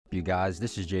You guys,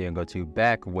 this is JayYoungGoTo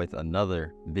back with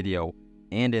another video,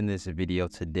 and in this video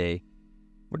today,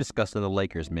 we're discussing the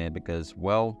Lakers, man, because,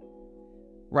 well,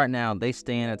 right now they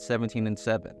stand at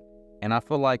 17-7, and I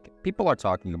feel like people are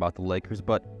talking about the Lakers,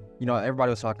 but, you know,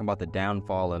 everybody was talking about the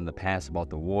downfall in the past about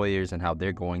the Warriors and how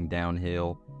they're going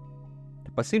downhill,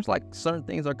 but it seems like certain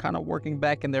things are kind of working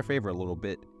back in their favor a little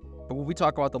bit. But when we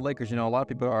talk about the Lakers, you know, a lot of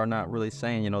people are not really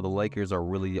saying, you know, the Lakers are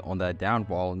really on that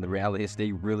downfall, and the reality is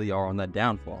they really are on that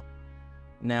downfall.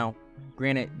 Now,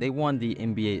 granted, they won the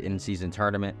NBA in-season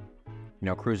tournament, you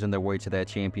know, cruising their way to that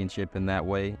championship in that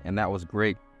way, and that was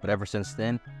great. But ever since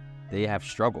then, they have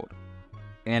struggled.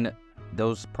 And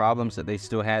those problems that they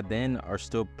still had then are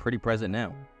still pretty present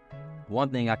now. One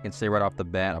thing I can say right off the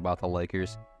bat about the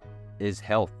Lakers is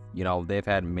health. You know, they've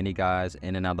had many guys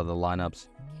in and out of the lineups.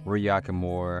 Rui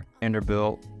Hachimura,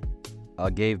 Vanderbilt,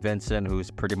 Gabe Vincent, who's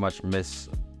pretty much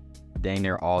missed dang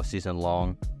near all season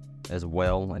long as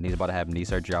well, and he's about to have knee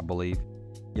surgery, I believe.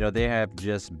 You know, there have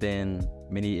just been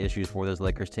many issues for this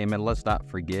Lakers team, and let's not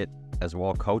forget as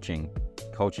well coaching.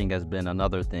 Coaching has been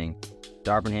another thing.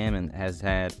 Darvin Ham has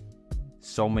had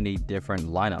so many different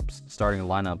lineups, starting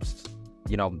lineups,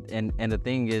 you know, and the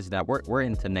thing is that we're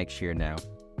into next year now,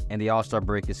 and the All-Star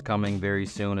break is coming very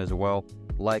soon as well.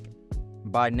 Like,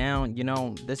 by now, you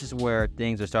know, this is where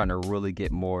things are starting to really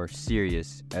get more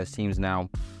serious as teams now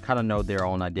kind of know their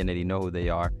own identity, know who they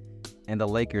are. And the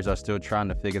Lakers are still trying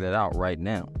to figure that out right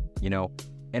now, you know.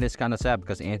 And it's kind of sad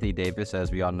because Anthony Davis,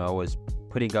 as we all know, is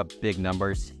putting up big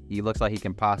numbers. He looks like he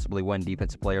can possibly win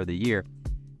Defensive Player of the Year.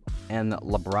 And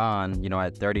LeBron, you know,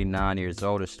 at 39 years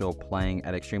old, is still playing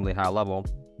at extremely high level.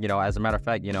 You know, as a matter of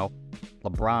fact, you know,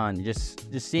 LeBron,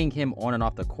 just seeing him on and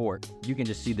off the court, you can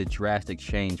just see the drastic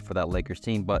change for that Lakers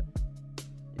team. But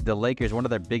the Lakers, one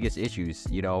of their biggest issues,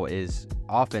 you know, is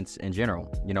offense in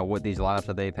general. You know, with these lineups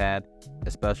that they've had,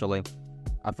 especially,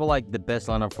 I feel like the best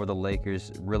lineup for the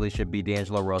Lakers really should be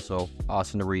D'Angelo Russell,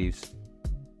 Austin Reeves,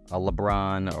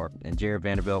 LeBron, and Jared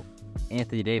Vanderbilt,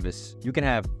 Anthony Davis. You can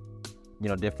have, you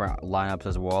know, different lineups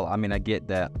as well. I mean, I get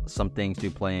that some things do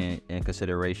play in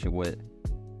consideration with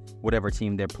whatever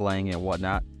team they're playing and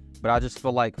whatnot, but I just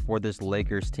feel like for this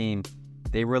Lakers team,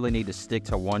 they really need to stick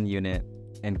to one unit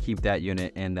and keep that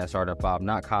unit in that starting five,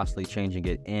 not constantly changing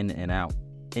it in and out.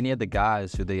 Any of the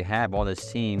guys who they have on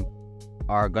this team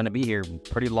are going to be here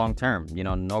pretty long term. You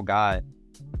know, no guy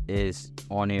is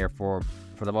on here for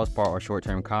the most part, a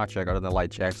short-term contract other than like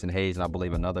Jackson Hayes and I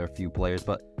believe another few players.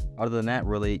 But other than that,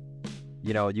 really,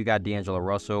 you know, you got D'Angelo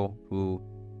Russell, who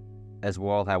as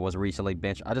well was recently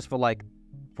benched. I just feel like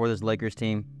for this Lakers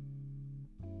team,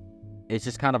 it's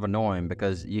just kind of annoying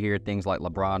because you hear things like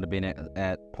LeBron being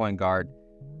at point guard,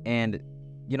 and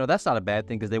you know, that's not a bad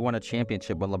thing because they won a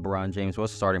championship when LeBron James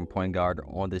was starting point guard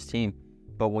on this team.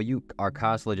 But when you are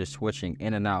constantly just switching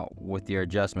in and out with your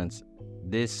adjustments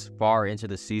this far into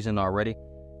the season already,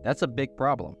 that's a big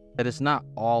problem. And it's not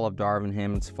all of Darvin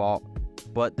Ham's fault,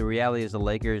 but the reality is the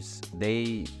Lakers,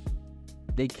 they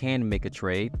can make a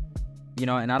trade. You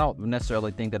know, and I don't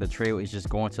necessarily think that a trade is just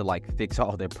going to, like, fix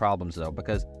all their problems, though,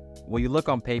 because when you look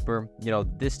on paper, you know,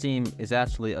 this team is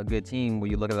actually a good team when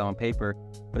you look at it on paper,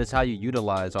 but it's how you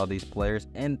utilize all these players,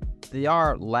 and they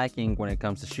are lacking when it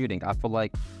comes to shooting. I feel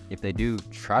like if they do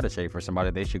try to trade for somebody,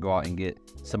 they should go out and get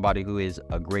somebody who is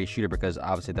a great shooter, because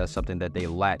obviously that's something that they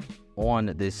lack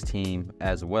on this team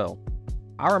as well.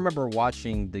 I remember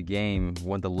watching the game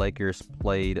when the Lakers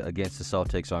played against the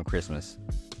Celtics on Christmas.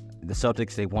 The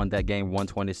Celtics, they won that game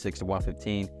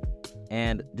 126-115.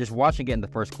 And just watching it in the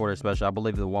first quarter especially, I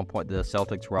believe at one point the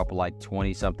Celtics were up like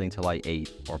 20-something to like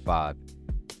 8 or 5.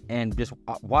 And just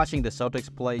watching the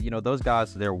Celtics play, you know, those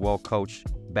guys, they're a well-coached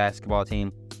basketball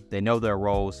team. They know their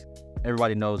roles.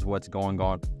 Everybody knows what's going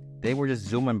on. They were just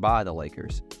zooming by the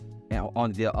Lakers. And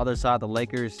on the other side, the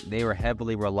Lakers, they were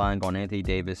heavily relying on Anthony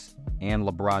Davis and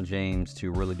LeBron James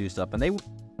to really do stuff. And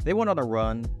they went on a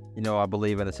run, you know, I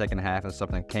believe in the second half and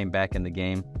something came back in the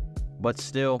game. But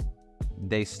still,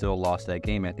 they still lost that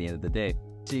game at the end of the day.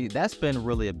 See, that's been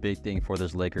really a big thing for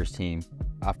this Lakers team,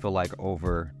 I feel like,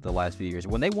 over the last few years.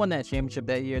 When they won that championship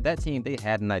that year, that team, they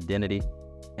had an identity,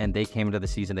 and they came into the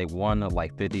season, they won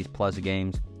like 50-plus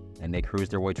games, and they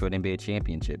cruised their way to an NBA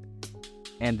championship.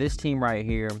 And this team right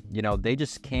here, you know, they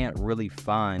just can't really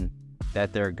find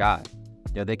that third guy.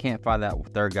 You know, they can't find that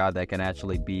third guy that can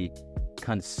actually be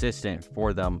consistent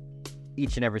for them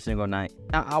each and every single night.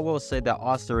 Now, I will say that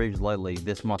Austin Reeves lately,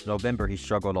 this month, November, he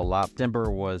struggled a lot.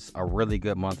 December was a really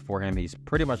good month for him. He's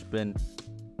pretty much been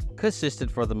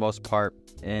consistent for the most part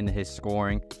in his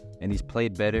scoring, and he's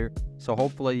played better. So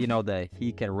hopefully, you know, that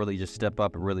he can really just step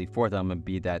up really for them and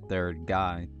be that third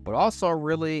guy. But also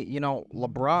really, you know,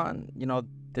 LeBron, you know,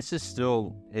 this is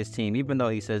still his team. Even though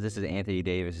he says this is Anthony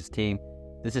Davis' team,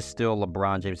 this is still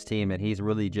LeBron James' team, and he's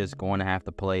really just going to have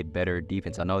to play better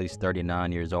defense. I know he's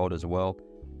 39 years old as well,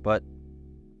 but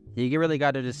he really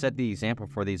got to just set the example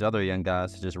for these other young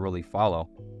guys to just really follow.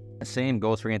 The same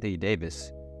goes for Anthony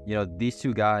Davis. You know, these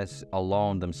two guys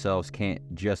alone themselves can't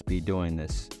just be doing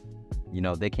this. You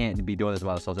know, they can't be doing this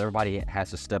by themselves. Everybody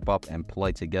has to step up and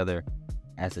play together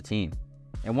as a team.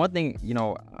 And one thing, you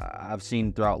know, I've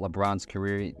seen throughout LeBron's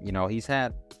career, you know, he's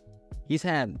had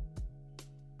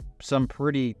some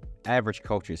pretty average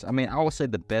coaches. I mean, I would say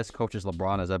the best coaches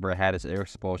LeBron has ever had is Eric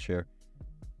Spoelstra,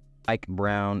 Mike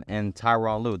Brown, and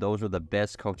Tyronn Lue. Those were the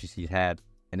best coaches he's had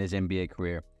in his NBA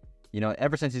career. You know,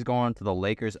 ever since he's gone to the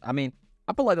Lakers, I mean,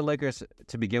 I feel like the Lakers,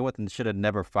 to begin with, should have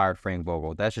never fired Frank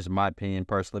Vogel. That's just my opinion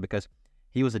personally, because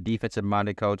he was a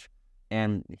defensive-minded coach,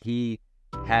 and he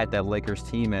had that Lakers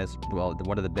team as, well,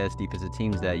 one of the best defensive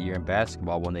teams that year in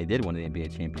basketball when they did win the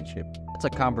NBA championship. That's a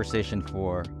conversation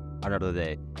for another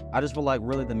day. I just feel like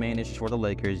really the main issue for the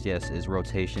Lakers, yes, is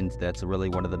rotations. That's really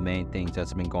one of the main things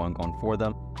that's been going on for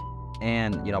them.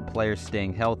 And, you know, players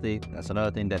staying healthy, that's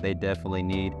another thing that they definitely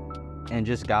need. And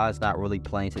just guys not really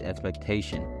playing to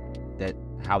expectation that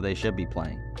how they should be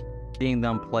playing. Seeing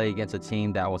them play against a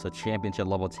team that was a championship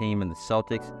level team in the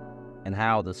Celtics, and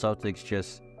how the Celtics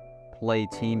just play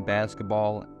team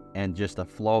basketball and just the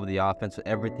flow of the offense,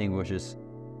 everything was just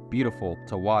beautiful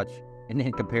to watch. And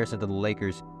in comparison to the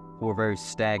Lakers, who were very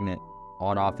stagnant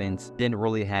on offense, didn't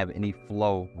really have any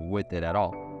flow with it at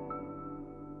all.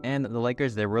 And the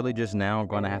Lakers, they're really just now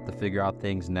going to have to figure out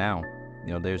things now.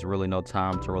 You know, there's really no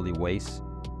time to really waste.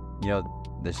 You know,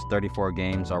 there's 34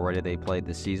 games already they played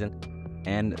this season,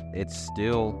 and it's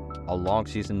still a long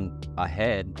season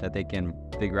ahead that they can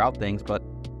figure out things. But,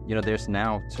 you know, there's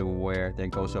now to where there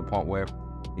goes to a point where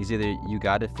it's either you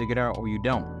got to figure it out or you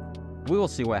don't. We will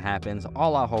see what happens.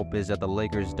 All I hope is that the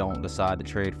Lakers don't decide to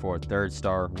trade for a third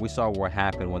star. We saw what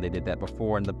happened when they did that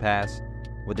before in the past.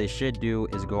 What they should do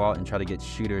is go out and try to get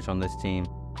shooters on this team,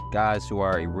 guys who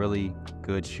are really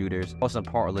good shooters. Most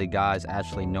importantly, guys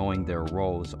actually knowing their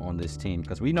roles on this team,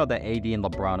 because we know that AD and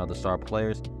LeBron are the star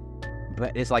players,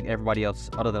 but it's like everybody else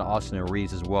other than Austin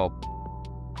Reeves as well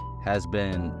has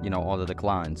been, you know, on the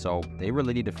decline. So they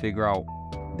really need to figure out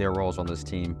their roles on this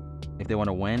team if they want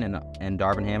to win, and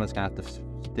Darvin Ham is going to have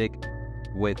to stick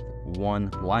with one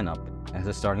lineup as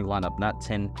a starting lineup, not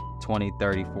 10, 20,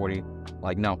 30, 40.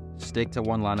 Like, no, stick to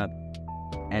one lineup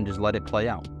and just let it play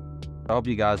out. I hope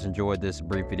you guys enjoyed this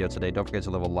brief video today. Don't forget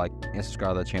to leave a like and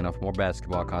subscribe to the channel for more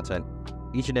basketball content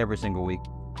each and every single week.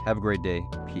 Have a great day.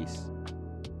 Peace.